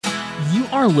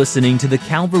are listening to the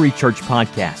Calvary Church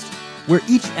podcast, where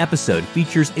each episode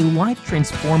features a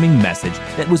life-transforming message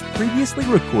that was previously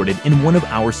recorded in one of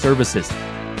our services.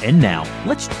 And now,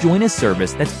 let's join a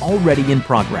service that's already in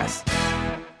progress.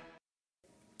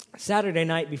 Saturday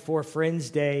night before Friends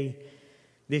Day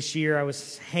this year, I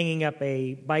was hanging up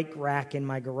a bike rack in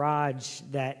my garage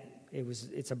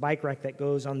it's a bike rack that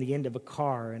goes on the end of a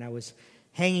car, and I was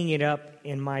hanging it up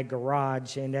in my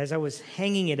garage, and as I was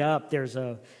hanging it up, there's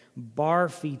a bar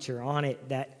feature on it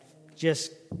that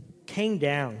just came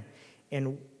down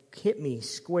and hit me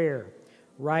square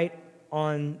right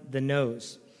on the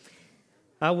nose.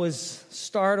 I was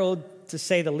startled, to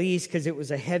say the least, because it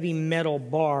was a heavy metal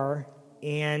bar,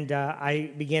 and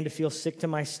I began to feel sick to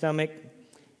my stomach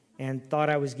and thought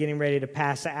I was getting ready to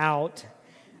pass out.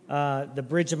 The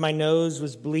bridge of my nose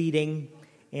was bleeding,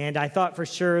 and I thought for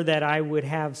sure that I would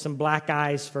have some black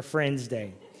eyes for Friends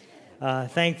Day.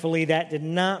 Thankfully, that did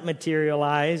not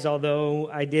materialize, although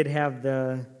I did have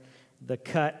the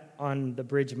cut on the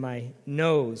bridge of my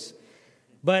nose.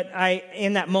 But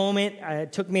in that moment,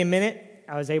 it took me a minute.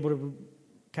 I was able to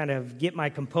kind of get my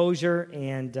composure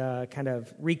and kind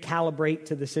of recalibrate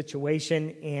to the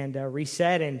situation and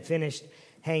reset and finished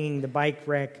hanging the bike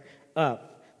rack up.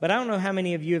 But I don't know how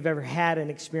many of you have ever had an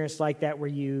experience like that where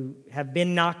you have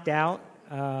been knocked out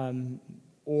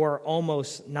or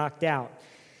almost knocked out.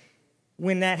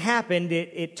 When that happened,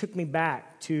 it took me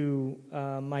back to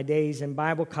my days in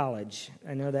Bible college.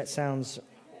 I know that sounds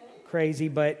crazy,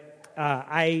 but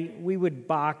we would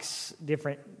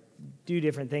do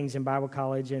different things in Bible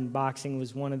college, and boxing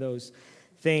was one of those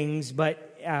things.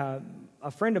 But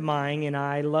a friend of mine and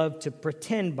I loved to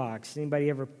pretend box. Anybody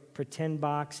ever pretend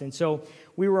box? And so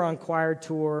we were on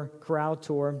chorale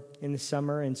tour in the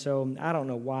summer, and so I don't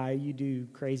know why you do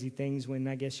crazy things when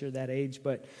I guess you're that age,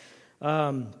 but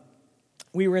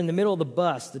we were in the middle of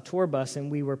the tour bus,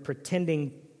 and we were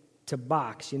pretending to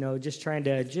box, just trying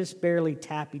to just barely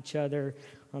tap each other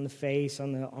on the face,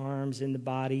 on the arms, in the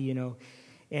body,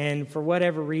 And for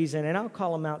whatever reason, and I'll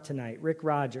call him out tonight, Rick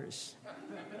Rogers.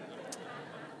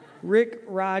 Rick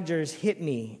Rogers hit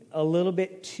me a little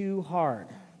bit too hard.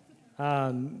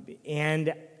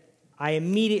 And I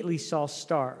immediately saw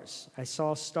stars. I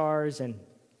saw stars, and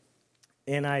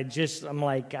I'm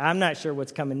like, I'm not sure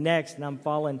what's coming next, and I'm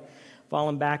falling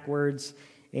backwards,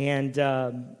 and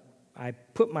I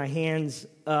put my hands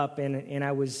up, and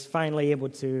I was finally able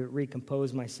to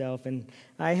recompose myself, and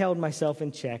I held myself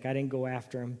in check. I didn't go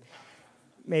after him,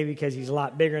 maybe because he's a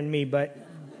lot bigger than me, but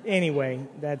anyway,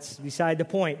 that's beside the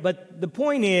point. But the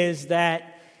point is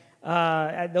that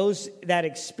that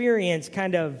experience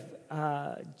kind of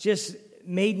just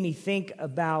made me think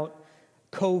about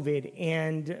COVID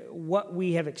and what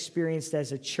we have experienced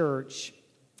as a church.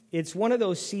 It's one of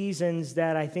those seasons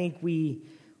that I think we've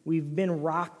been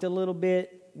rocked a little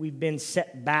bit. We've been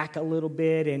set back a little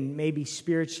bit, and maybe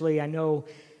spiritually, I know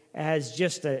as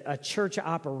just a church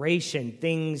operation,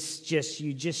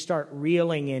 you just start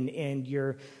reeling, and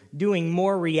you're doing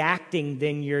more reacting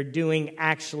than you're doing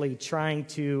actually trying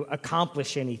to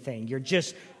accomplish anything. You're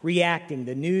just reacting.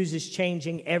 The news is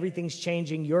changing. Everything's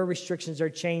changing. Your restrictions are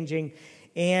changing.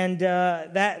 And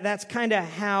that's kind of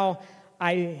how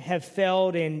I have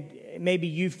felt, and maybe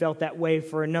you felt that way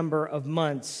for a number of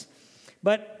months.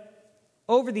 But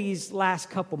over these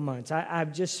last couple months,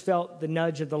 I've just felt the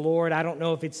nudge of the Lord. I don't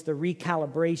know if it's the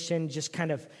recalibration, just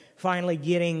kind of finally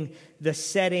getting the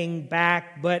setting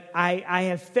back, but I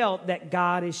have felt that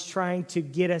God is trying to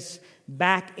get us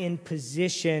back in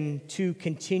position to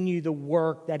continue the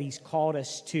work that He's called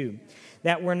us to.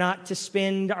 That we're not to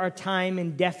spend our time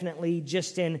indefinitely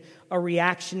just in a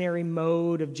reactionary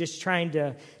mode of just trying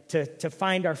to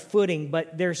find our footing,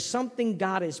 but there's something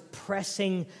God is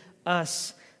pressing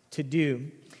us to do.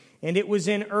 And it was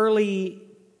in early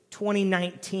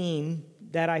 2019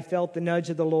 that I felt the nudge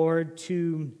of the Lord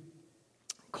to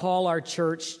call our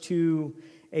church to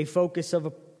a focus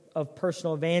of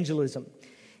personal evangelism.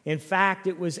 In fact,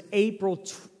 it was April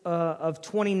of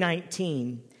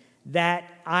 2019 that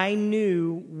I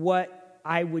knew what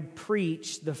I would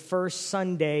preach the first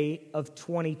Sunday of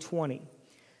 2020.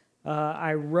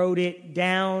 I wrote it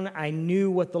down. I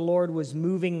knew what the Lord was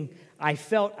moving. I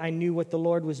felt I knew what the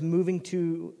Lord was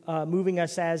moving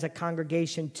us as a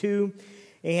congregation to,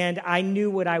 and I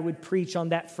knew what I would preach on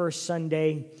that first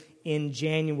Sunday in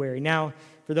January. Now,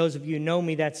 for those of you who know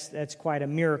me, that's quite a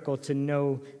miracle to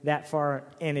know that far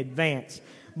in advance.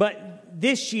 But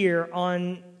this year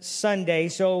on Sunday,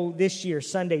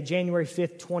 Sunday, January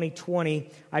 5th, 2020,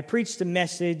 I preached a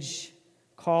message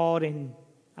called, and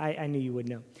I knew you would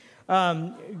know,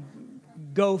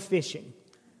 Go Fishing.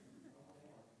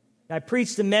 I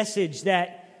preached a message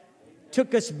that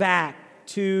took us back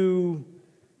to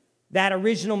that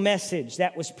original message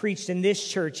that was preached in this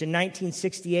church in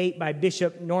 1968 by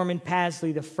Bishop Norman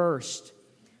Pasley I,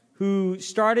 who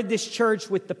started this church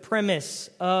with the premise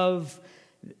of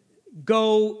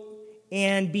go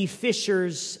and be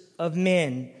fishers of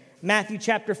men. Matthew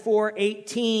chapter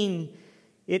 4:18,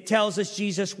 it tells us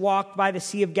Jesus walked by the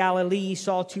Sea of Galilee. He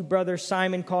saw two brothers,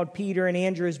 Simon called Peter and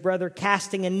Andrew his brother,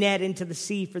 casting a net into the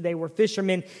sea, for they were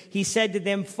fishermen. He said to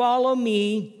them, "Follow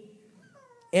me,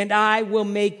 and I will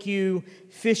make you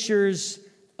fishers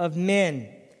of men."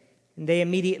 And they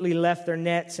immediately left their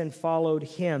nets and followed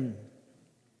him.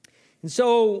 And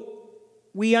so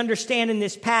we understand in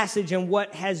this passage, and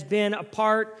what has been a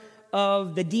part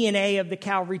of the DNA of the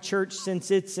Calvary Church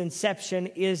since its inception,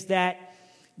 is that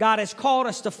God has called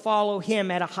us to follow him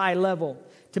at a high level,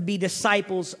 to be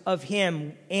disciples of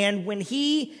him. And when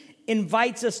he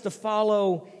invites us to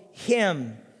follow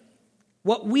him,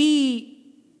 what we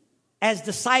as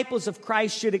disciples of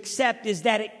Christ should accept is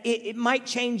that it might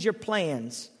change your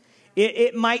plans.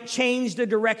 It might change the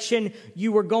direction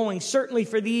you were going. Certainly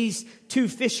for these two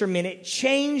fishermen, it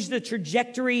changed the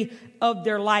trajectory of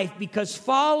their life, because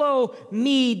follow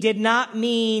me did not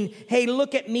mean, hey,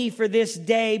 look at me for this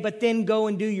day, but then go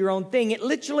and do your own thing. It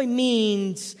literally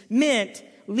meant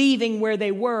leaving where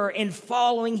they were and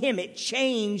following him. It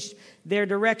changed their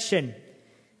direction.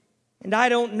 And I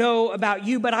don't know about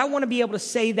you, but I want to be able to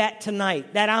say that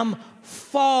tonight, that I'm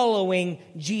following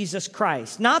Jesus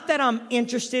Christ. Not that I'm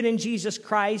interested in Jesus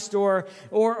Christ or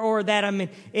that I'm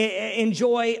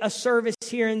enjoy a service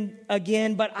here and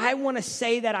again, but I want to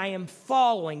say that I am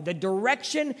following. The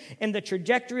direction and the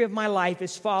trajectory of my life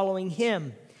is following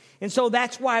him. And so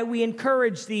that's why we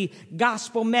encourage the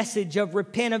gospel message of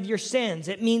repent of your sins.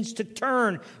 It means to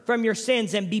turn from your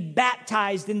sins and be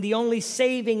baptized in the only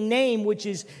saving name, which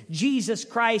is Jesus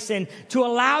Christ, and to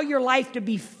allow your life to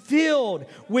be filled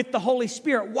with the Holy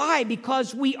Spirit. Why?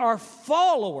 Because we are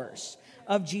followers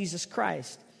of Jesus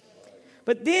Christ.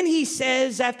 But then he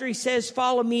says, after he says,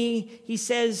 follow me, he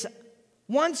says,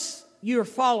 once you're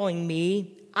following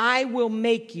me, I will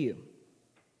make you.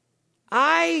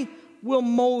 I will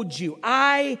mold you.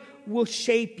 I will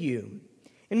shape you.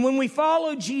 And when we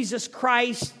follow Jesus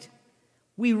Christ,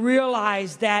 we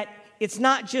realize that it's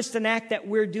not just an act that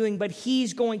we're doing, but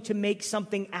he's going to make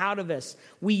something out of us.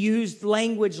 We used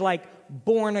language like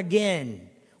born again.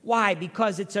 Why?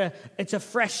 Because it's a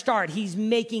fresh start. He's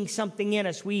making something in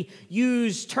us. We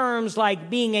use terms like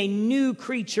being a new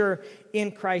creature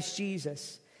in Christ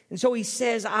Jesus. And so he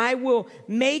says, I will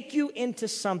make you into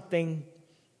something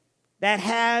that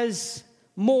has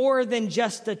more than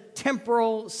just a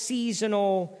temporal,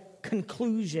 seasonal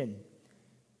conclusion.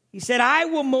 He said, I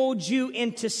will mold you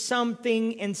into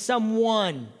something and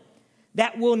someone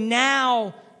that will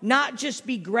now not just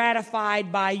be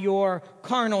gratified by your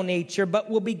carnal nature,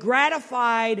 but will be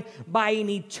gratified by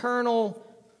an eternal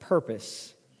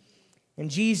purpose. And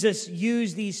Jesus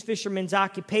used these fishermen's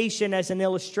occupation as an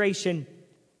illustration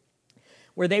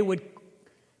where they would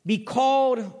be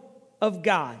called of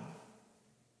God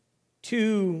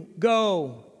to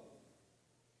go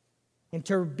and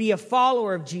to be a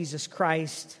follower of Jesus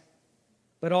Christ,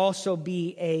 but also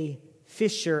be a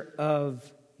fisher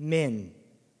of men.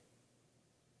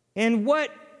 And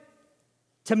what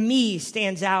to me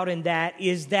stands out in that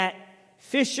is that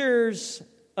fishers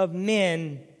of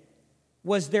men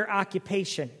was their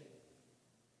occupation.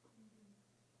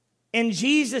 And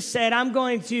Jesus said, I'm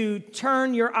going to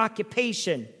turn your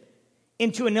occupation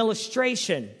into an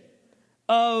illustration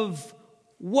of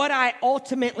what I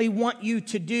ultimately want you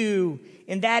to do,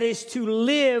 and that is to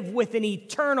live with an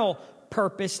eternal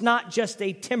purpose, not just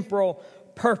a temporal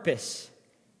purpose.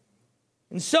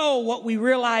 And so what we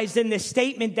realized in this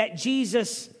statement, that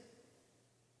Jesus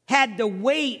had the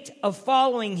weight of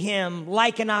following him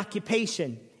like an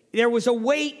occupation. There was a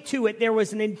weight to it. There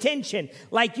was an intention.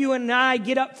 Like you and I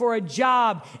get up for a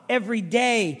job every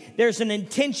day, there's an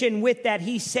intention with that.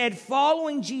 He said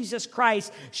following Jesus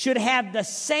Christ should have the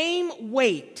same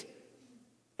weight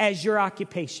as your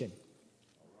occupation.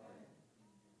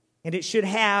 And it should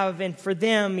have, and for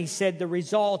them, he said, the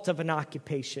result of an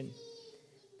occupation.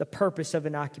 The purpose of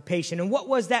an occupation. And what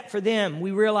was that for them?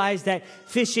 We realized that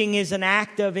fishing is an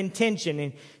act of intention.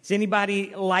 And does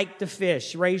anybody like to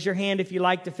fish? Raise your hand if you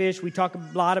like to fish. We talk a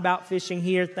lot about fishing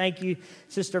here. Thank you,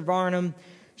 Sister Varnum.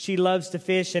 She loves to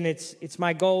fish, and it's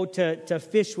my goal to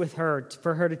fish with her,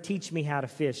 for her to teach me how to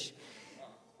fish.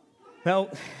 Well,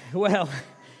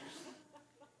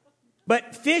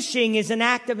 but fishing is an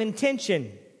act of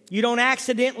intention. You don't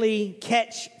accidentally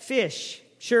catch fish.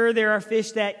 Sure, there are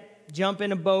fish that jump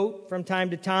in a boat from time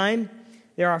to time.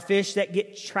 There are fish that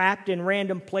get trapped in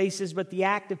random places, but the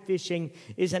act of fishing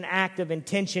is an act of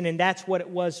intention, and that's what it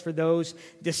was for those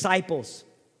disciples.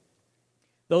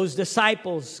 Those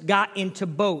disciples got into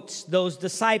boats. Those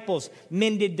disciples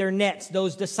mended their nets.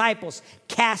 Those disciples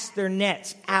cast their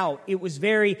nets out. It was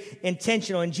very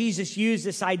intentional, and Jesus used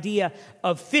this idea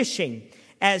of fishing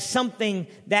as something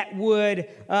that would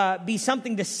be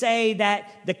something to say that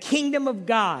the kingdom of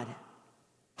God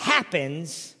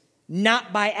happens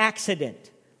not by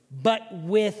accident, but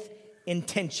with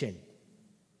intention.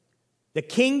 The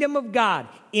kingdom of God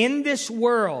in this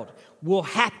world will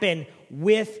happen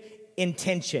with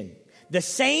intention. The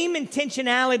same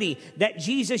intentionality that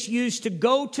Jesus used to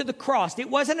go to the cross. It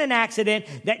wasn't an accident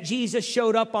that Jesus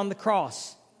showed up on the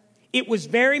cross. It was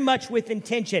very much with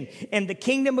intention. And the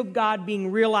kingdom of God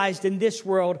being realized in this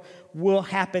world will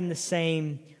happen the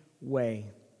same way.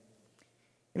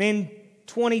 And in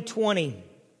 2020,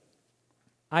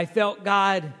 I felt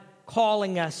God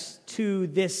calling us to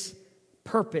this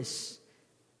purpose.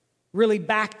 Really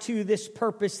back to this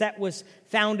purpose that was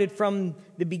founded from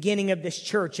the beginning of this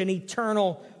church, an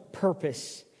eternal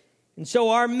purpose. And so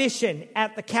our mission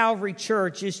at the Calvary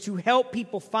Church is to help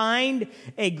people find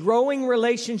a growing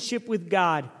relationship with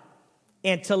God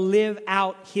and to live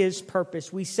out His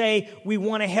purpose. We say we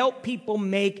want to help people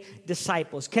make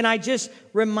disciples. Can I just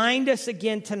remind us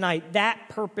again tonight, that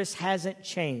purpose hasn't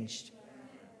changed.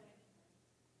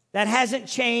 That hasn't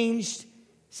changed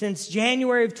since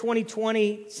January of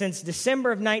 2020, since December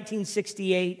of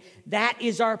 1968. That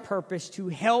is our purpose, to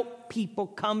help people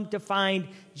come to find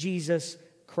Jesus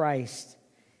Christ.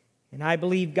 And I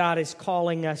believe God is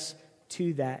calling us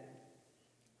to that.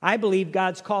 I believe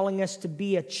God's calling us to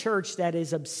be a church that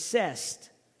is obsessed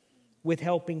with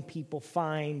helping people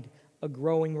find a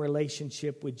growing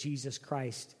relationship with Jesus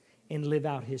Christ and live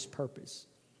out His purpose.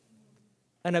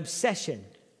 An obsession.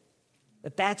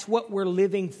 That's what we're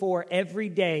living for every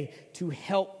day, to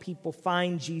help people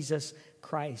find Jesus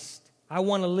Christ. I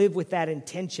want to live with that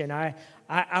intention. I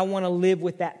want to live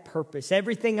with that purpose.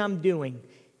 Everything I'm doing,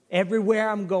 everywhere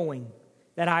I'm going,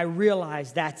 that I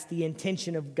realize that's the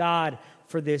intention of God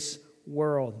for this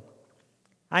world.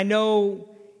 I know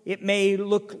it may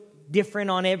look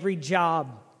different on every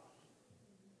job,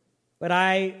 but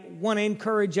I want to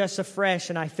encourage us afresh,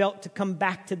 and I felt to come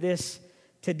back to this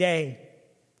today,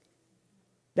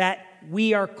 that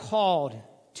we are called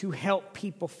to help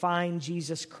people find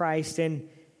Jesus Christ. And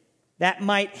that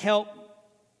might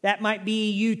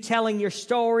be you telling your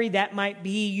story. That might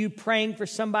be you praying for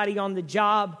somebody on the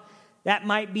job. That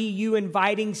might be you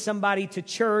inviting somebody to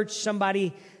church,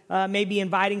 somebody maybe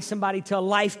inviting somebody to a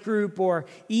life group, or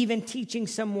even teaching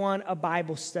someone a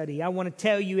Bible study. I want to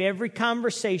tell you, every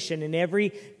conversation and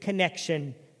every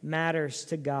connection matters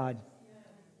to God.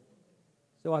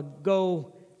 So I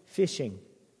go fishing.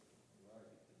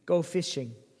 Go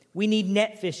fishing. We need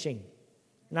net fishing.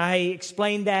 And I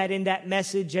explained that in that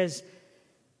message as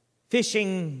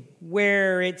fishing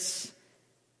where it's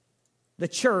the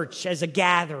church as a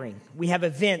gathering. We have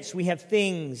events, we have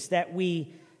things that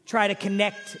we try to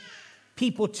connect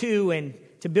people to and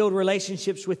to build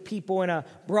relationships with people in a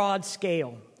broad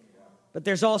scale. But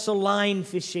there's also line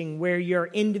fishing where you're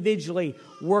individually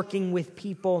working with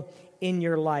people in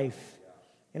your life.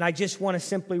 And I just want to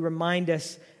simply remind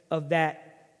us of that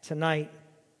tonight.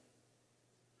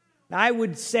 I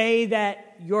would say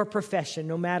that your profession,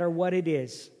 no matter what it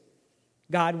is,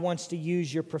 God wants to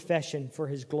use your profession for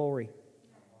His glory.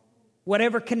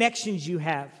 Whatever connections you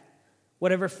have,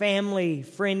 whatever family,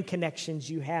 friend connections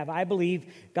you have, I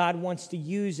believe God wants to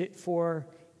use it for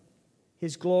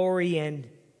His glory, and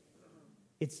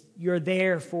you're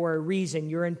there for a reason.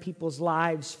 You're in people's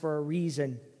lives for a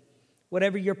reason.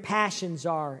 Whatever your passions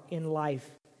are in life,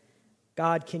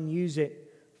 God can use it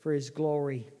for His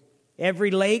glory.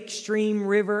 Every lake, stream,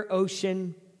 river,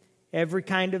 ocean, every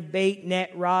kind of bait,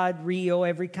 net, rod, reel,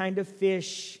 every kind of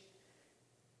fish,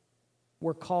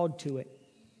 we're called to it.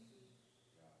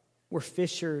 We're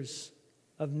fishers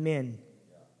of men.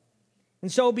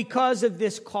 And so because of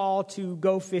this call to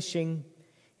go fishing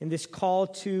and this call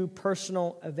to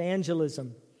personal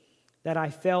evangelism that I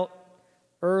felt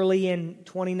early in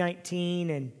 2019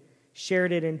 and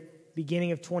shared it in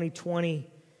beginning of 2020,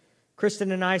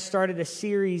 Kristen and I started a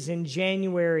series in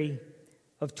January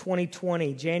of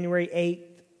 2020, January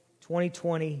 8th,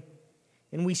 2020,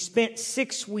 and we spent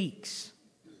 6 weeks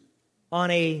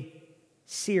on a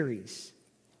series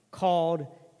called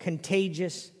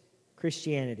Contagious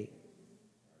Christianity.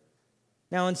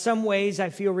 Now, in some ways,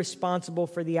 I feel responsible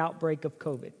for the outbreak of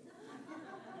COVID.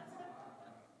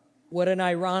 What an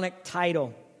ironic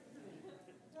title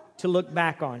to look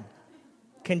back on.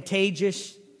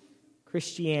 Contagious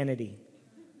Christianity.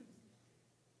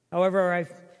 However, I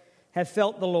have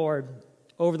felt the Lord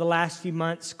over the last few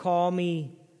months call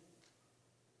me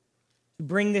to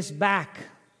bring this back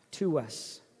to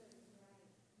us,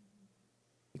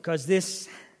 because this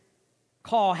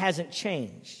call hasn't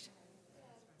changed.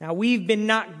 Now, we've been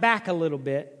knocked back a little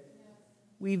bit.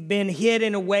 We've been hit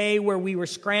in a way where we were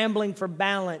scrambling for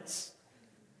balance.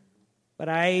 But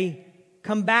I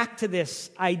come back to this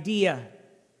idea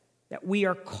that we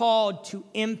are called to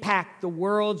impact the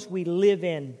worlds we live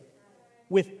in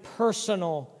with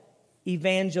personal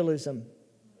evangelism.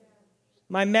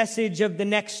 My message of the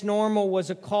next normal was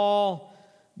a call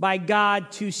by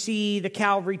God to see the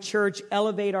Calvary Church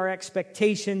elevate our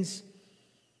expectations.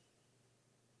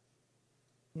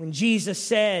 When Jesus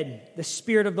said, "The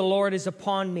Spirit of the Lord is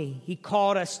upon me," He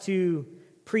called us to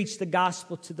preach the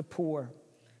gospel to the poor,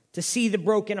 to see the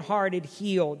brokenhearted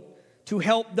healed, to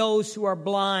help those who are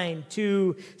blind,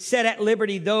 to set at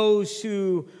liberty those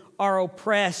who are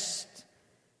oppressed,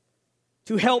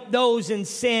 to help those in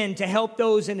sin, to help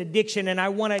those in addiction. And I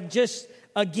want to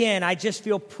I just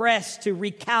feel pressed to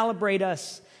recalibrate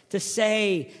us to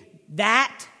say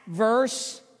that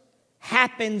verse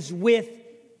happens with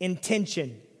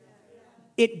intention.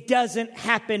 It doesn't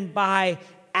happen by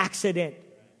accident.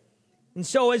 And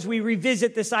so as we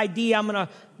revisit this idea, I'm going to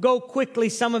go quickly.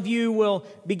 Some of you will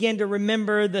begin to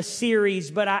remember the series,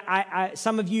 but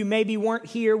some of you maybe weren't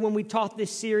here when we taught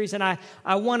this series, and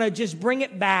I want to just bring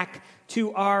it back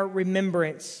to our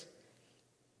remembrance.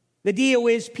 The deal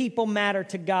is people matter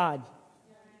to God.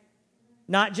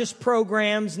 Not just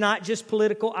programs, not just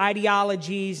political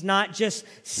ideologies, not just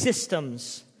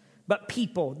systems, but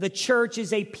people. The church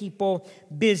is a people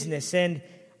business. And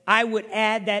I would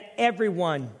add that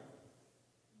everyone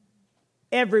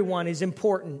is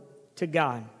important to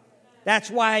God. That's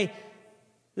why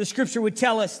the scripture would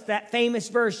tell us that famous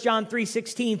verse, John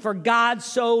 3:16, "For God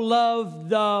so loved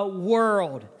the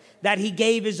world that He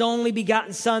gave His only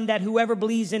begotten Son, that whoever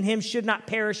believes in Him should not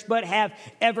perish but have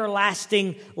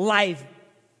everlasting life."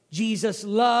 Jesus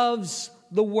loves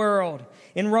the world.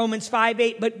 In Romans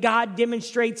 5:8, "But God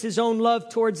demonstrates His own love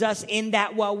towards us in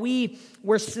that while we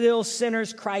were still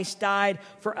sinners, Christ died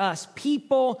for us."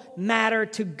 People matter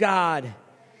to God.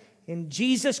 And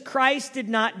Jesus Christ did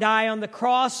not die on the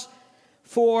cross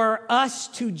for us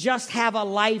to just have a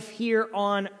life here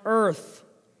on earth.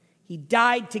 He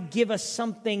died to give us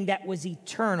something that was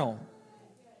eternal.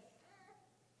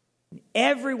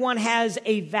 Everyone has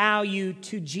a value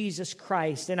to Jesus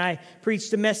Christ. And I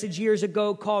preached a message years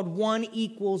ago called 1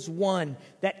 equals 1.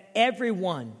 That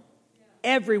everyone,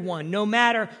 no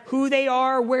matter who they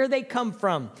are or where they come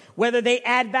from, whether they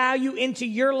add value into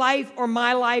your life or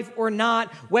my life or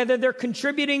not, whether they're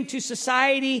contributing to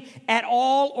society at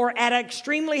all or at an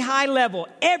extremely high level,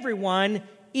 everyone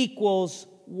equals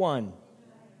 1.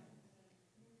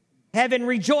 Heaven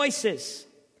rejoices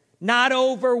not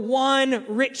over one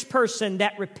rich person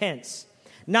that repents,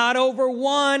 not over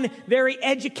one very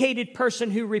educated person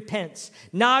who repents,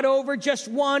 not over just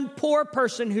one poor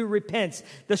person who repents.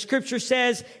 The scripture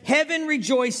says heaven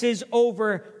rejoices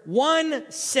over one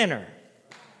sinner.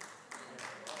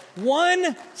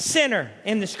 One sinner.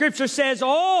 And the scripture says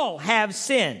all have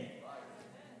sinned,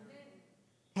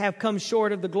 have come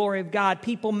short of the glory of God.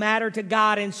 People matter to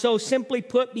God. And so simply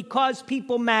put, because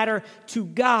people matter to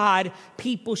God,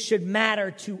 people should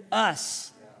matter to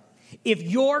us. If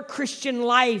your Christian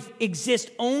life exists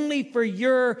only for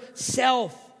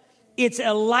yourself, it's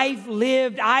a life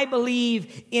lived, I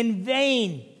believe, in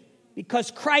vain.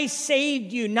 Because Christ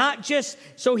saved you, not just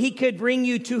so He could bring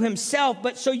you to Himself,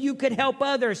 but so you could help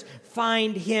others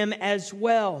find Him as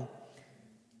well.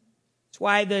 That's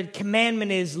why the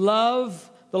commandment is love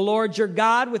the Lord your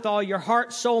God with all your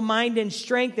heart, soul, mind, and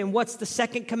strength. And what's the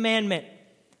second commandment?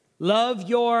 Love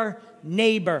your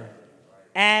neighbor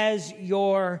as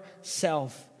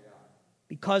yourself.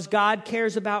 Because God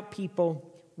cares about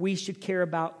people, we should care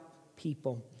about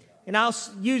people. And I'll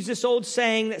use this old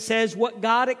saying that says, what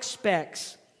God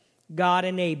expects, God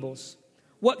enables.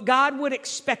 What God would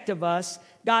expect of us,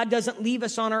 God doesn't leave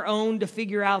us on our own to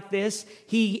figure out this.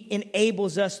 He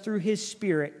enables us through His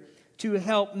Spirit to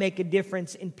help make a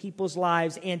difference in people's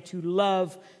lives and to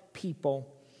love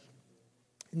people.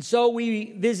 And so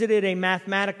we visited a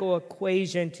mathematical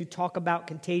equation to talk about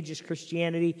contagious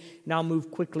Christianity, and I'll move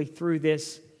quickly through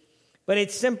this. But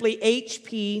it's simply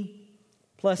HP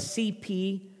plus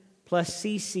CP plus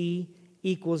CC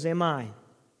equals MI.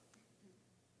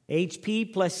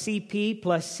 HP plus CP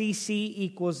plus CC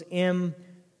equals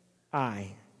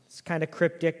MI. It's kind of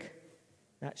cryptic.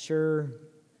 Not sure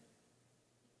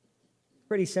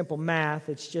pretty simple math.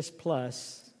 It's just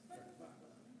plus.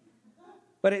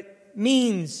 But it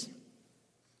means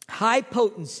high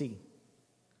potency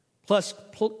plus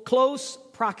close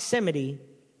proximity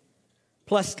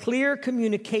plus clear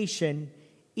communication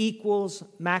equals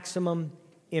maximum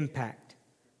impact.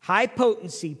 High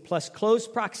potency plus close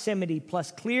proximity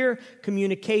plus clear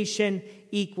communication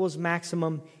equals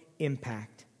maximum impact.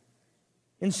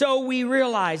 And so we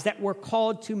realize that we're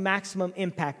called to maximum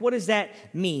impact. What does that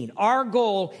mean? Our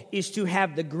goal is to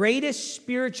have the greatest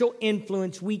spiritual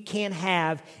influence we can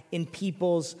have in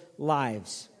people's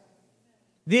lives.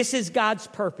 This is God's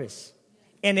purpose,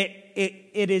 and it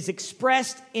is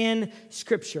expressed in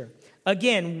Scripture.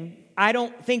 Again, I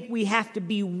don't think we have to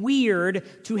be weird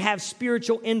to have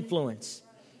spiritual influence.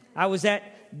 I was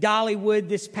at Dollywood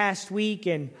this past week,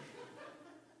 and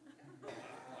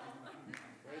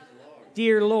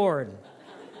dear Lord,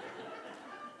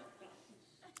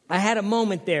 I had a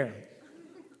moment there.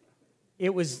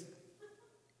 It's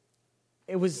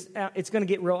going to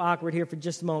get real awkward here for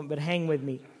just a moment, but hang with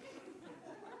me.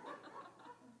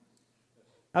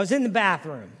 I was in the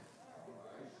bathroom.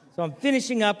 So I'm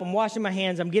finishing up, I'm washing my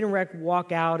hands, I'm getting ready to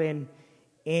walk out, and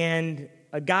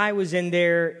a guy was in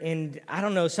there, and I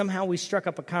don't know, somehow we struck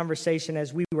up a conversation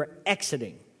as we were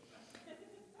exiting.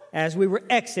 As we were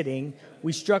exiting,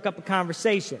 we struck up a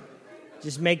conversation.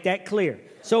 Just make that clear.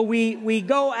 So we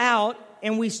go out,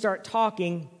 and we start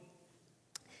talking,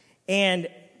 and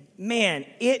man,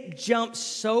 it jumps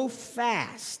so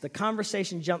fast. The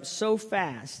conversation jumps so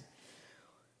fast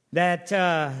that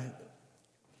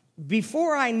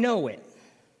before I know it,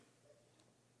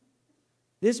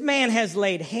 this man has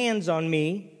laid hands on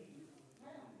me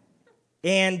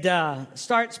and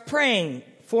starts praying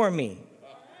for me.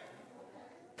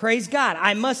 Praise God.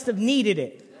 I must have needed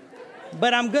it.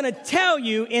 But I'm going to tell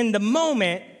you, in the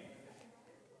moment,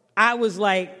 I was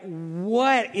like,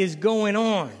 what is going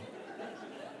on?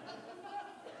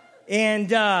 And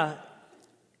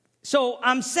so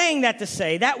I'm saying that to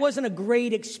say that wasn't a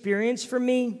great experience for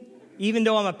me. Even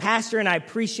though I'm a pastor and I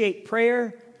appreciate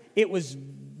prayer, it was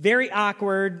very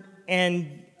awkward,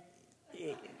 and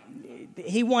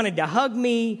he wanted to hug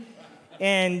me,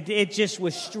 and it just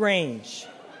was strange.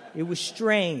 It was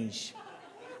strange.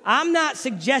 I'm not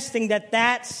suggesting that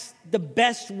that's the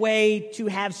best way to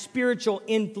have spiritual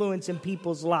influence in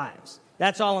people's lives.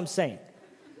 That's all I'm saying.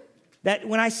 That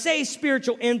when I say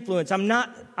spiritual influence, I'm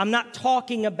not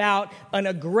talking about an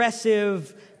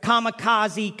aggressive,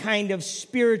 kamikaze kind of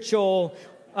spiritual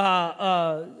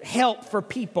help for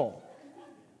people.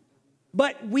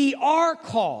 But we are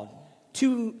called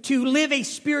to live a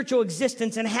spiritual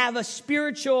existence and have a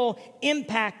spiritual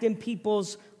impact in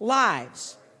people's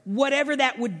lives, whatever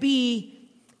that would be,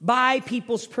 by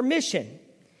people's permission.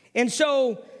 And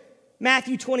so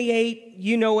Matthew 28,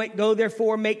 you know it, go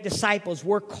therefore, make disciples.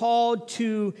 We're called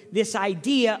to this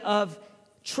idea of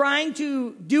trying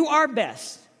to do our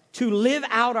best to live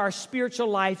out our spiritual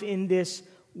life in this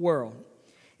world.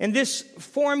 And this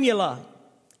formula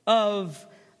of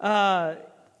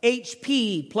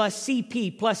HP plus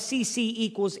CP plus CC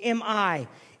equals MI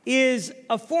is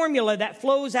a formula that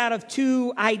flows out of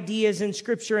two ideas in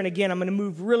Scripture. And again, I'm going to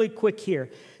move really quick here.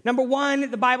 Number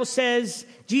one, the Bible says,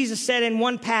 Jesus said in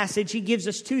one passage, he gives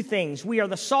us two things. We are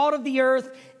the salt of the earth,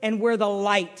 and we're the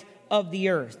light of the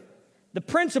earth. The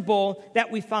principle that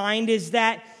we find is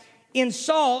that in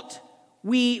salt,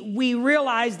 we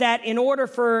realize that in order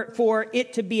for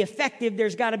it to be effective,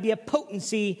 there's got to be a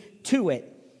potency to it.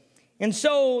 And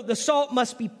so the salt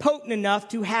must be potent enough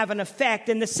to have an effect.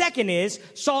 And the second is,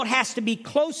 salt has to be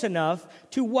close enough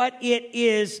to what it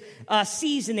is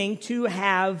seasoning to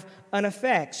have an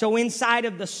effect. So inside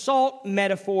of the salt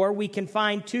metaphor, we can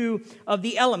find two of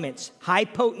the elements: high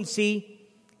potency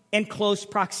and close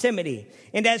proximity.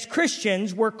 And as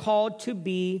Christians, we're called to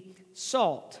be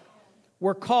salt.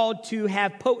 We're called to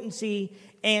have potency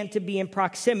and to be in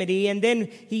proximity. And then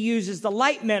he uses the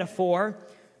light metaphor,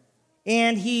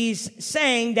 and he's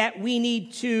saying that we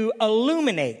need to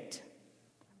illuminate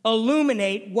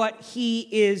what he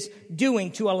is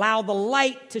doing, to allow the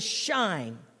light to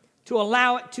shine, to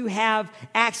allow it to have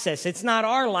access. It's not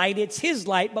our light, it's his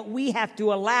light, but we have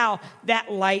to allow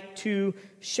that light to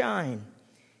shine.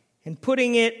 And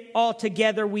putting it all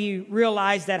together, we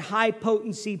realize that high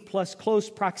potency plus close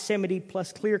proximity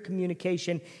plus clear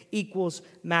communication equals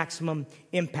maximum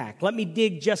impact. Let me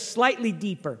dig just slightly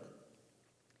deeper.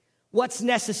 What's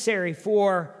necessary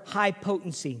for high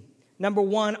potency? Number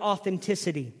one,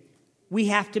 authenticity. We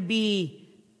have to be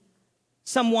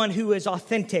someone who is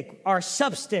authentic. Our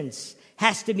substance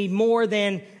has to be more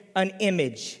than an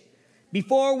image.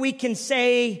 Before we can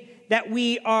say that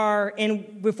we are,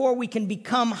 and before we can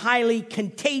become highly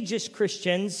contagious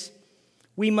Christians,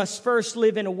 we must first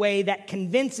live in a way that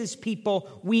convinces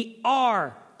people we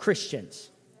are Christians.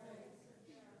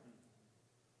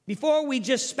 Before we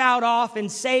just spout off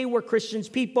and say we're Christians,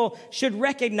 people should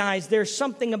recognize there's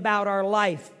something about our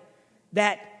life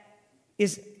that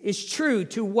is true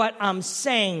to what I'm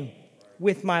saying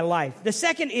with my life. The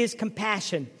second is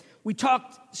compassion. We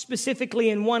talked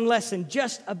specifically in one lesson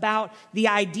just about the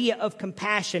idea of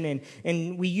compassion,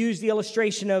 and we used the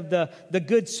illustration of the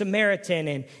Good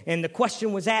Samaritan, and the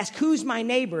question was asked, who's my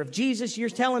neighbor? If Jesus, you're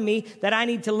telling me that I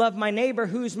need to love my neighbor,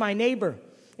 who's my neighbor?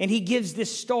 And he gives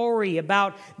this story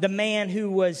about the man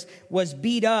who was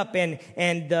beat up, and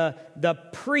the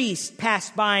priest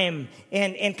passed by him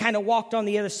and kind of walked on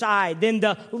the other side. Then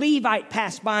the Levite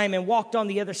passed by him and walked on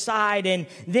the other side. And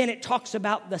then it talks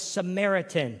about the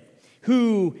Samaritan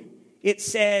who, it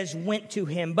says, went to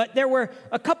him. But there were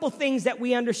a couple things that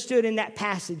we understood in that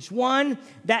passage. One,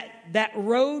 that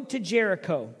road to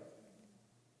Jericho.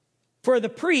 For the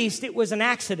priest, it was an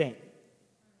accident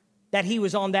that he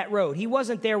was on that road. He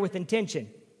wasn't there with intention.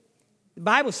 The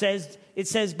Bible says, it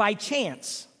says by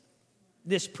chance,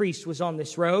 this priest was on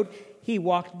this road. He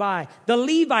walked by. The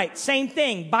Levite, same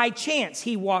thing. By chance,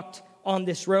 he walked on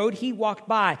this road. He walked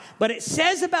by. But it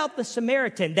says about the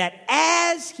Samaritan that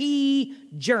as he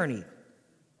journeyed,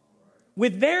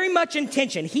 with very much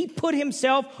intention, he put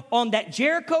himself on that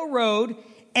Jericho road,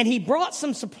 and he brought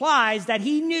some supplies that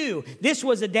he knew this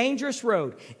was a dangerous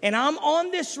road. And I'm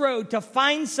on this road to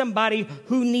find somebody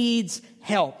who needs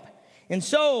help. And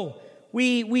so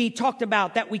we talked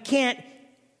about that we can't,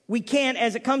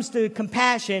 as it comes to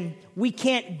compassion, we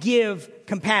can't give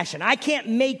compassion. I can't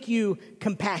make you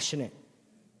compassionate.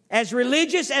 As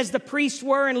religious as the priests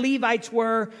were and Levites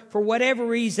were, for whatever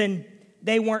reason,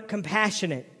 they weren't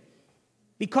compassionate.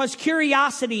 Because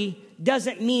curiosity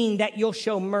doesn't mean that you'll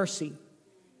show mercy.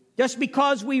 Just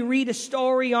because we read a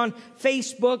story on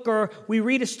Facebook or we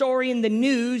read a story in the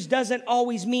news doesn't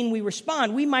always mean we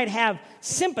respond. We might have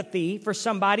sympathy for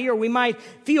somebody, or we might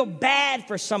feel bad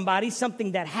for somebody,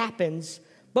 something that happens.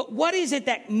 But what is it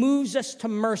that moves us to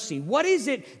mercy? What is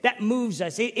it that moves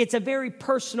us? It's a very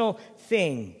personal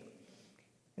thing.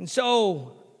 And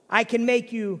so I can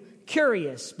make you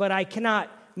curious, but I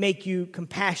cannot make you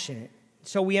compassionate.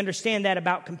 So we understand that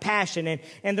about compassion.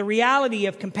 And the reality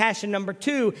of compassion, number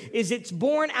two, is it's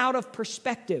born out of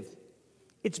perspective.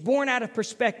 It's born out of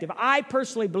perspective. I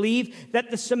personally believe that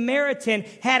the Samaritan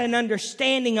had an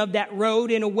understanding of that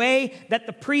road in a way that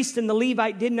the priest and the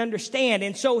Levite didn't understand.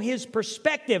 And so his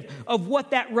perspective of what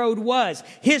that road was,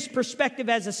 his perspective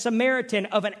as a Samaritan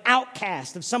of an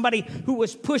outcast, of somebody who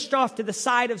was pushed off to the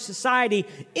side of society,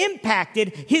 impacted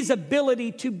his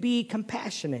ability to be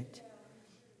compassionate.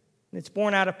 It's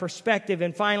born out of perspective.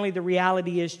 And finally, the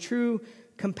reality is true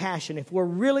compassion. If we're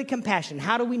really compassionate,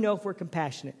 how do we know if we're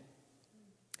compassionate?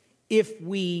 If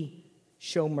we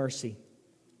show mercy.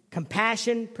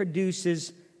 Compassion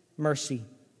produces mercy.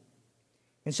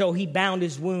 And so he bound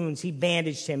his wounds, he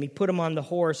bandaged him, he put him on the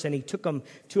horse, and he took him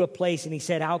to a place, and he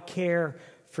said, I'll care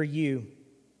for you.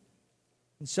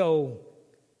 And so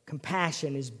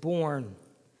compassion is born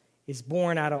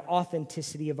out of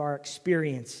authenticity of our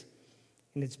experience.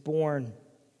 And it's born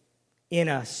in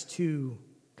us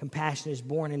compassion is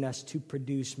born in us to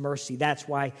produce mercy. That's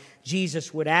why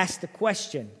Jesus would ask the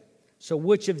question, so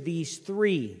which of these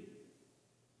three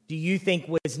do you think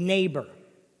was neighbor?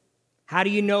 How do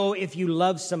you know if you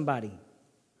love somebody?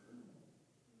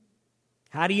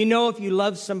 How do you know if you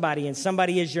love somebody and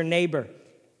somebody is your neighbor?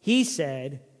 He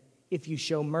said, if you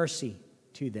show mercy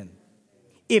to them.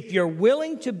 If you're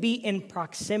willing to be in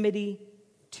proximity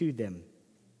to them.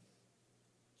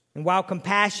 And while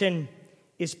compassion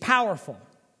is powerful,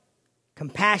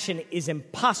 compassion is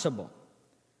impossible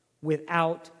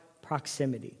without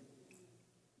proximity.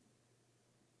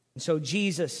 And so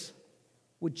Jesus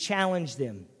would challenge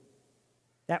them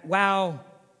that while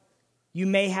you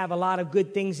may have a lot of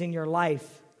good things in your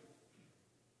life,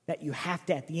 that you have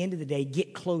to, at the end of the day,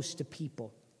 get close to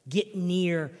people, get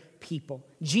near people.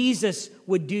 Jesus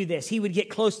would do this. He would get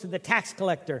close to the tax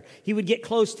collector. He would get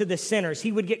close to the sinners.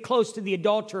 He would get close to the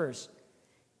adulterers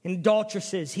and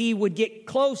adulteresses. He would get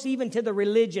close even to the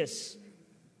religious.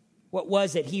 What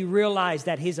was it? He realized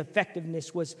that his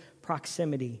effectiveness was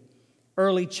proximity.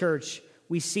 Early church,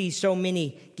 we see so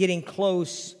many getting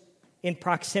close in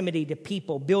proximity to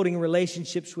people, building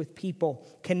relationships with people,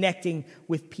 connecting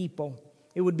with people.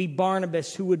 It would be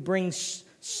Barnabas who would bring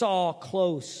Saul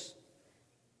close.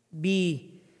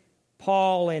 Be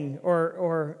Paul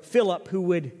or Philip who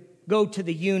would go to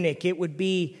the eunuch. It would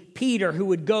be Peter who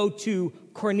would go to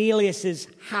Cornelius'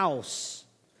 house.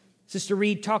 Sister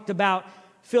Reed talked about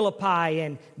Philippi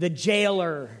and the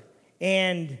jailer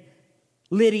and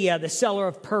Lydia, the seller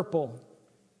of purple.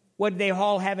 What did they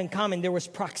all have in common? There was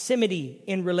proximity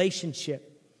in relationship.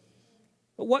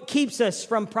 But what keeps us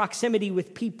from proximity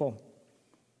with people?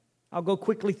 I'll go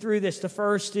quickly through this. The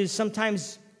first is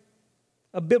sometimes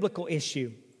a biblical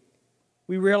issue.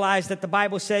 We realize that the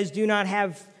Bible says, do you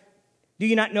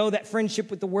not know that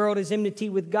friendship with the world is enmity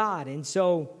with God? And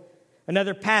so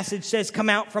another passage says, come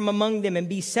out from among them and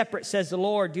be separate, says the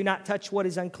Lord. Do not touch what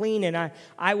is unclean, and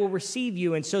I will receive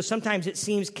you. And so sometimes it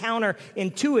seems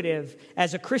counterintuitive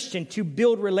as a Christian to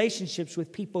build relationships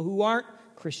with people who aren't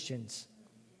Christians.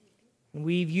 And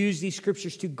we've used these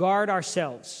scriptures to guard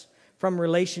ourselves from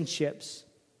relationships.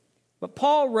 But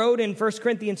Paul wrote in 1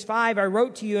 Corinthians 5, I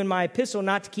wrote to you in my epistle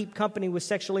not to keep company with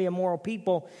sexually immoral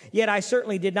people, yet I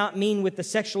certainly did not mean with the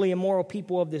sexually immoral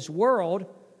people of this world,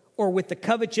 or with the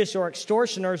covetous or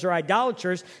extortioners or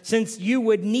idolaters, since you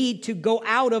would need to go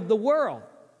out of the world.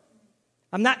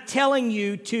 I'm not telling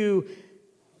you to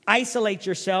isolate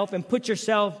yourself and put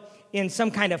yourself in some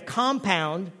kind of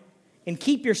compound and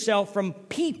keep yourself from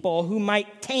people who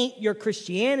might taint your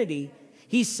Christianity.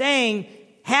 He's saying,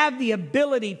 have the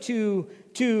ability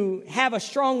to have a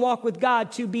strong walk with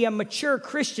God, to be a mature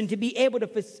Christian, to be able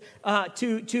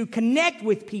to connect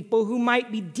with people who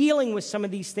might be dealing with some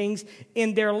of these things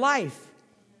in their life.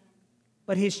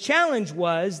 But his challenge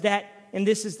was that, and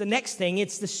this is the next thing,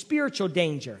 it's the spiritual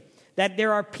danger. That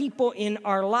there are people in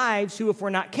our lives who, if we're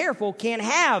not careful, can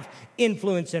have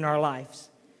influence in our lives,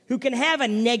 who can have a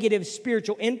negative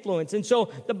spiritual influence. And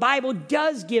so the Bible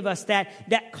does give us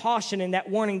that caution and that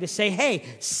warning to say, hey,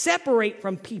 separate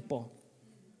from people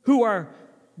who are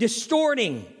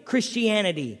distorting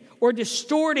Christianity or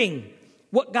distorting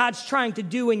what God's trying to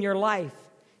do in your life.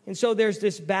 And so there's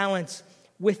this balance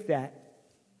with that.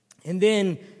 And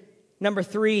then number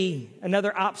 3,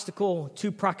 another obstacle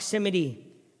to proximity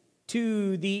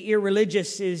to the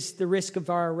irreligious is the risk of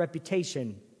our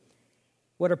reputation.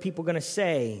 What are people going to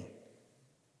say?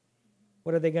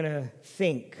 What are they going to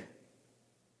think?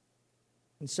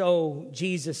 And so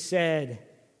Jesus said,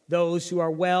 those who are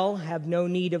well have no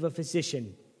need of a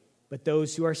physician, but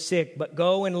those who are sick. But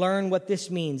go and learn what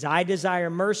this means. I desire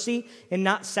mercy and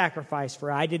not sacrifice, for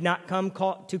I did not come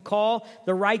to call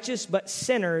the righteous, but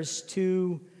sinners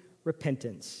to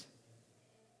repentance.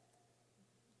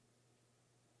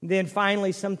 And then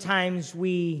finally, sometimes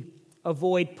we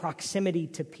avoid proximity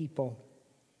to people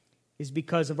is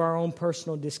because of our own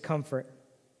personal discomfort.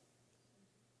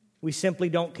 We simply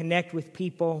don't connect with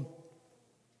people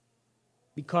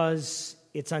because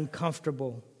it's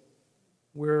uncomfortable.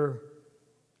 We're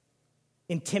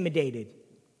intimidated.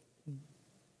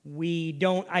 We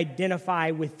don't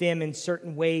identify with them in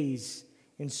certain ways,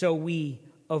 and so we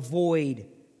avoid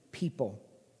people.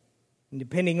 And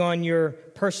depending on your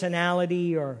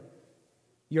personality or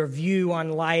your view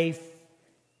on life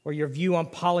or your view on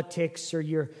politics or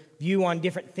your view on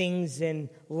different things in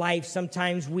life,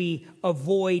 sometimes we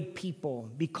avoid people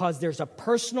because there's a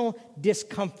personal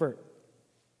discomfort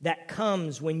that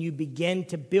comes when you begin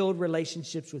to build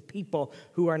relationships with people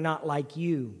who are not like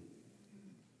you.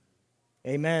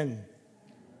 Amen.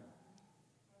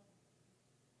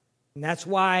 And that's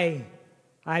why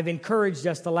I've encouraged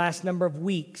us the last number of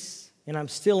weeks, and I'm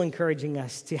still encouraging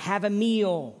us to have a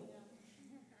meal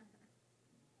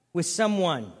with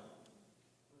someone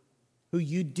who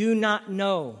you do not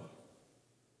know,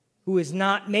 who is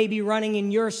not maybe running in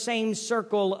your same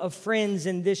circle of friends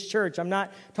in this church. I'm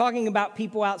not talking about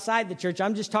people outside the church.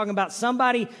 I'm just talking about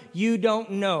somebody you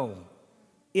don't know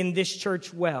in this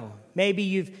church well. Maybe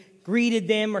you've greeted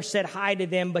them or said hi to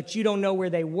them, but you don't know where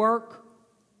they work.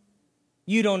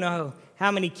 You don't know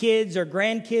how many kids or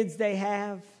grandkids they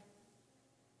have.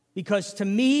 Because to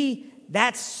me,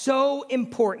 that's so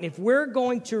important. If we're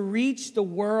going to reach the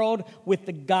world with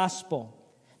the gospel,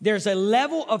 there's a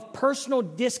level of personal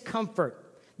discomfort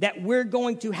that we're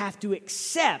going to have to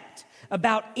accept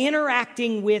about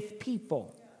interacting with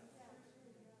people.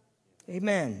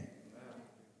 Amen.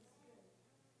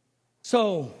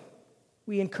 So,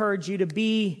 we encourage you to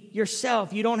be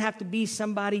yourself. You don't have to be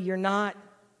somebody you're not.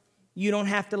 You don't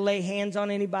have to lay hands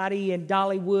on anybody in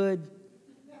Dollywood.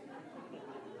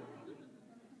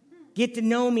 Get to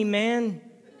know me, man.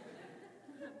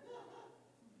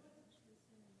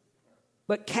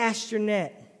 But cast your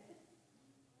net.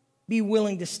 Be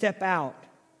willing to step out.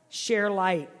 Share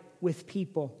light with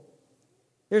people.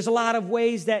 There's a lot of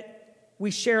ways that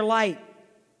we share light.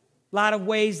 A lot of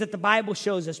ways that the Bible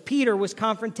shows us. Peter was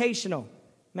confrontational.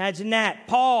 Imagine that.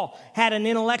 Paul had an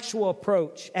intellectual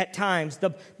approach at times.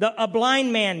 A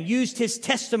blind man used his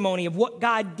testimony of what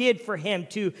God did for him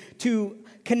to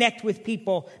connect with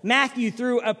people. Matthew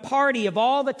threw a party of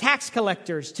all the tax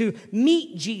collectors to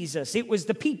meet Jesus. It was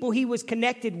the people he was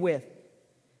connected with.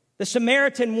 The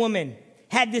Samaritan woman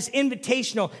had this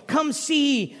invitational, come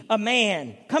see a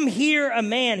man, come hear a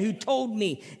man who told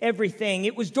me everything.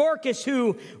 It was Dorcas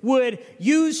who would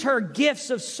use her gifts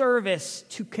of service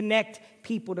to connect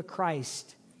people to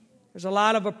Christ. There's a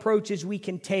lot of approaches we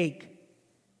can take,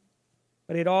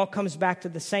 but it all comes back to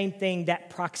the same thing, that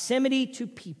proximity to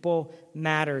people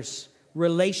matters.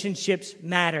 Relationships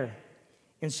matter.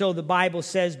 And so the Bible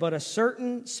says, but a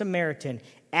certain Samaritan,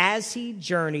 as he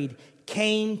journeyed,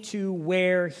 came to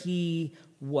where he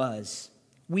was.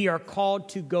 We are called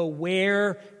to go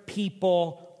where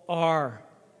people are.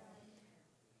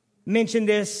 Mentioned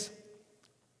this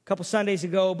a couple Sundays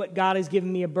ago, but God has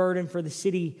given me a burden for the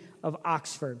city of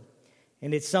Oxford.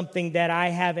 And it's something that I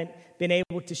haven't been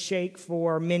able to shake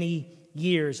for many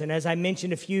years. And as I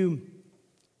mentioned a few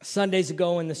Sundays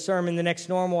ago in the sermon, The Next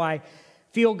Normal, I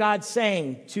feel God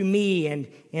saying to me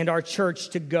and our church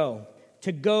to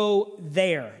go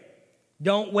there.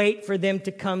 Don't wait for them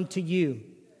to come to you,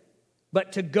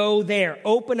 but to go there.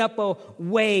 Open up a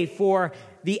way for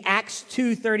the Acts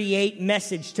 2:38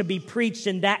 message to be preached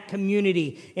in that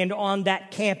community and on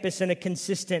that campus in a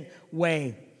consistent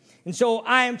way. And so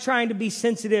I am trying to be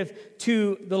sensitive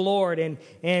to the Lord.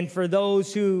 And for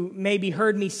those who maybe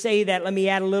heard me say that, let me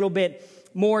add a little bit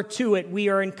more to it. We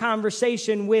are in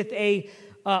conversation with a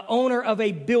owner of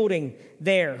a building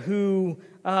there who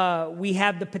we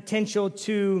have the potential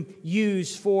to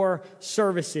use for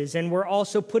services. And we're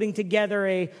also putting together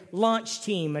a launch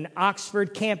team, an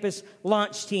Oxford campus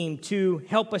launch team, to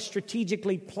help us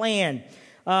strategically plan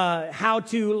how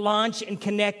to launch and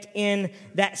connect in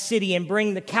that city and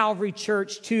bring the Calvary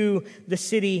Church to the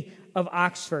city of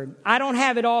Oxford. I don't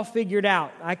have it all figured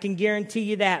out. I can guarantee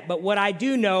you that. But what I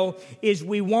do know is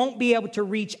we won't be able to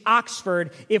reach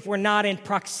Oxford if we're not in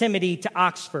proximity to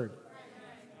Oxford.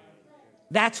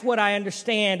 That's what I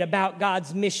understand about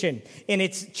God's mission. And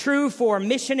it's true for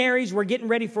missionaries. We're getting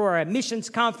ready for a missions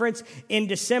conference in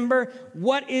December.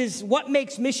 What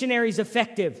makes missionaries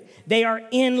effective? They are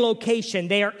in location.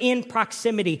 They are in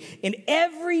proximity. And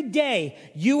every day,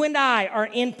 you and I are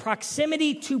in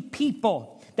proximity to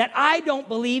people that I don't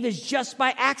believe is just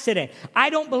by accident. I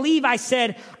don't believe I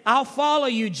said, I'll follow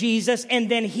you, Jesus,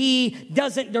 and then he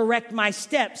doesn't direct my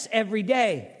steps every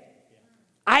day.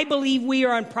 I believe we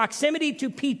are in proximity to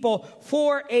people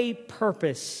for a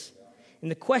purpose. And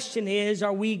the question is,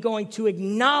 are we going to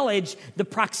acknowledge the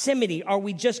proximity? Are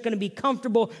we just going to be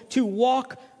comfortable to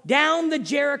walk down the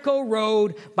Jericho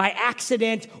road by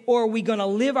accident? Or are we going to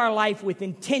live our life with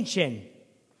intention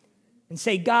and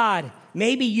say, God,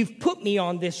 maybe you've put me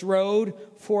on this road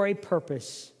for a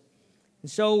purpose? And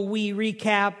so we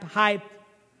recap: high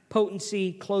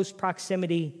potency, close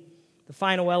proximity. The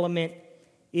final element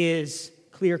is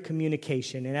clear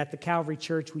communication. And at the Calvary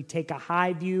Church, we take a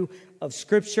high view of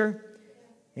Scripture.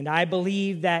 And I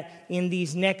believe that in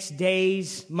these next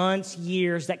days, months,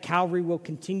 years, that Calvary will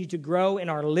continue to grow in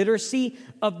our literacy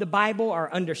of the Bible,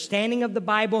 our understanding of the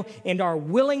Bible, and our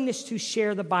willingness to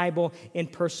share the Bible in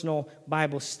personal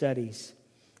Bible studies.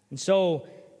 And so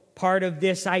part of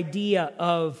this idea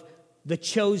of the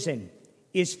chosen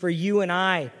is for you and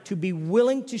I to be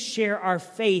willing to share our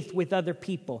faith with other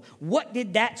people. What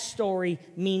did that story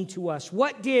mean to us?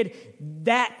 What did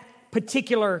that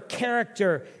particular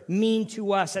character mean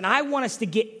to us? And I want us to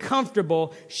get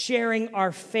comfortable sharing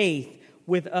our faith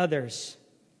with others.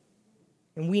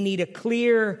 And we need a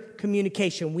clear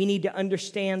communication. We need to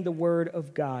understand the Word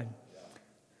of God.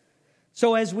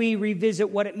 So as we revisit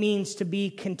what it means to be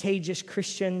contagious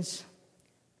Christians,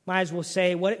 might as well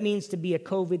say what it means to be a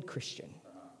COVID Christian.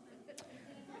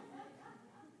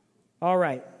 All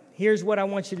right, here's what I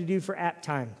want you to do for app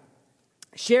time.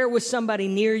 Share with somebody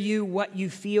near you what you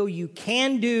feel you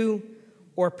can do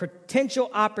or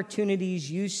potential opportunities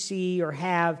you see or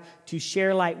have to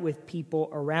share light with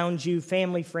people around you,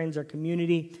 family, friends, or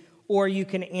community. Or you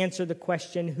can answer the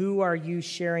question, who are you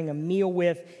sharing a meal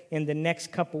with in the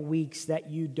next couple weeks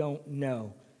that you don't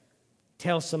know?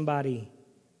 Tell somebody.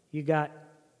 You got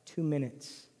 2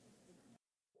 minutes.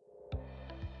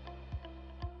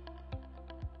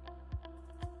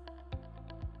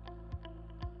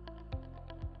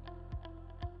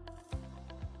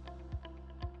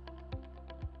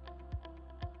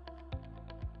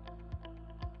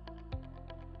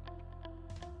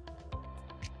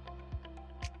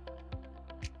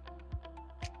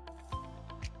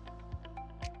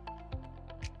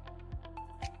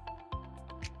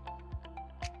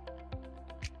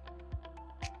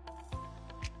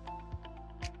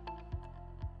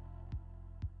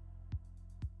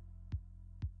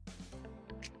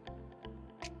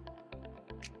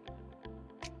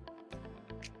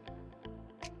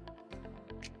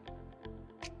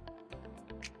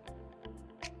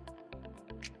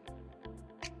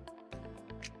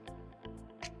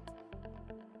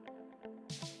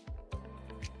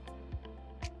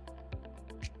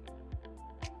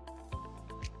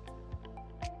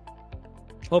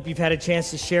 Hope you've had a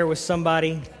chance to share with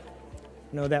somebody. I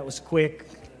know that was quick,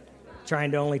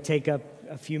 trying to only take up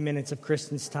a few minutes of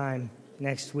Kristen's time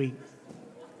next week.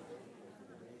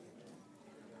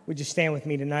 Would you stand with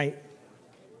me tonight?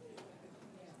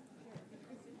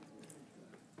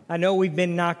 I know we've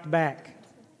been knocked back.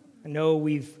 I know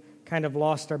we've kind of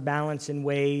lost our balance in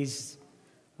ways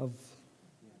of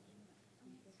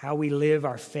how we live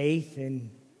our faith in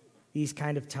these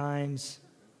kind of times.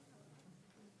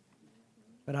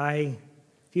 But I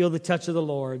feel the touch of the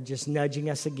Lord just nudging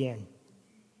us again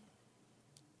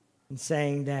and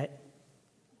saying that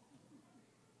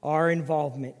our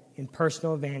involvement in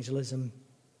personal evangelism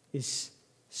is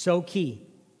so key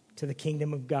to the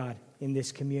kingdom of God in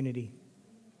this community.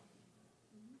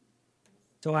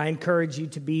 So I encourage you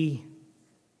to be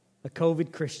a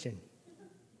COVID Christian,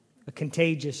 a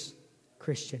contagious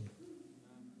Christian.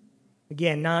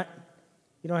 Again,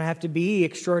 you don't have to be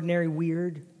extraordinarily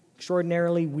weird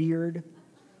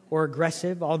or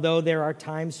aggressive, although there are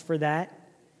times for that.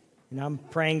 And I'm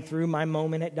praying through my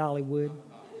moment at Dollywood.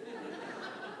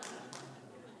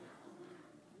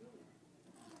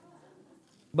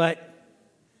 But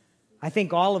I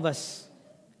think all of us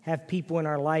have people in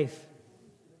our life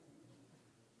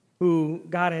who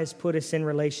God has put us in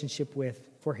relationship with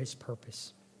for His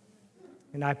purpose.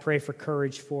 And I pray for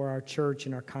courage for our church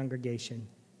and our congregation.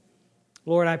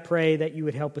 Lord, I pray that you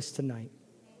would help us tonight.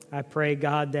 I pray,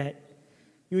 God, that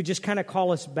you would just kind of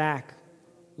call us back,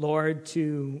 Lord,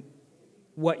 to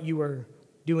what you were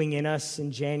doing in us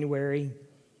in January.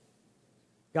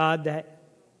 God, that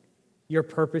your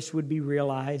purpose would be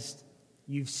realized.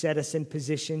 You've set us in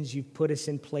positions. You've put us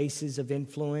in places of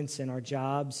influence in our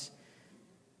jobs,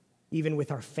 even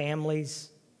with our families.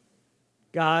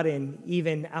 God, and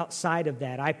even outside of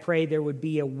that, I pray there would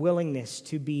be a willingness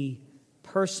to be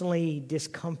personally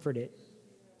discomforted.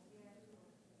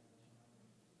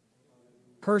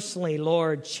 Personally,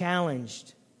 Lord,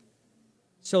 challenged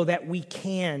so that we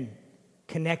can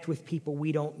connect with people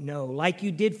we don't know. Like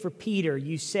you did for Peter,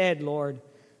 you said, Lord,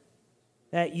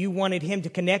 that you wanted him to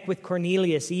connect with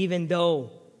Cornelius even though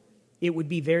it would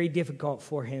be very difficult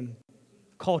for him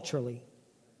culturally.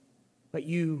 But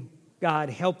you, God,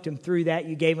 helped him through that.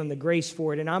 You gave him the grace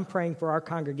for it. And I'm praying for our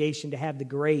congregation to have the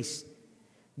grace,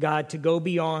 God, to go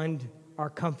beyond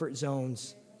our comfort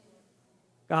zones,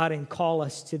 God, and call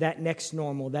us to that next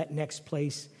normal, that next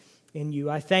place in you.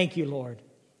 I thank you, Lord,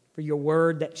 for your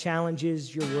word that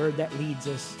challenges, your word that leads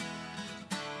us.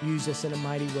 Use us in a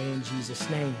mighty way in Jesus'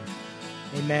 name.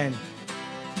 Amen.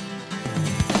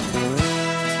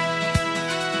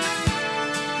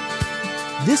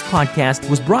 This podcast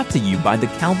was brought to you by the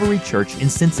Calvary Church in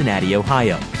Cincinnati,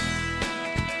 Ohio.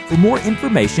 For more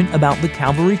information about the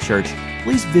Calvary Church,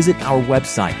 please visit our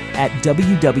website at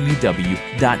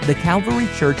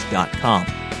www.thecalvarychurch.com.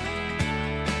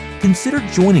 Consider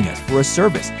joining us for a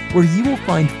service where you will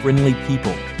find friendly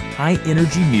people,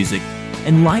 high-energy music,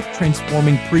 and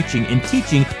life-transforming preaching and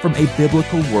teaching from a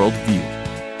biblical worldview.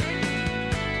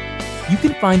 You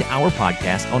can find our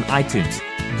podcast on iTunes,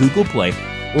 Google Play,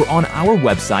 or on our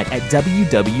website at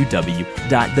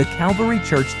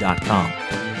www.thecalvarychurch.com.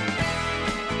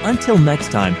 Until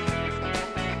next time,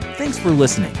 thanks for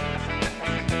listening.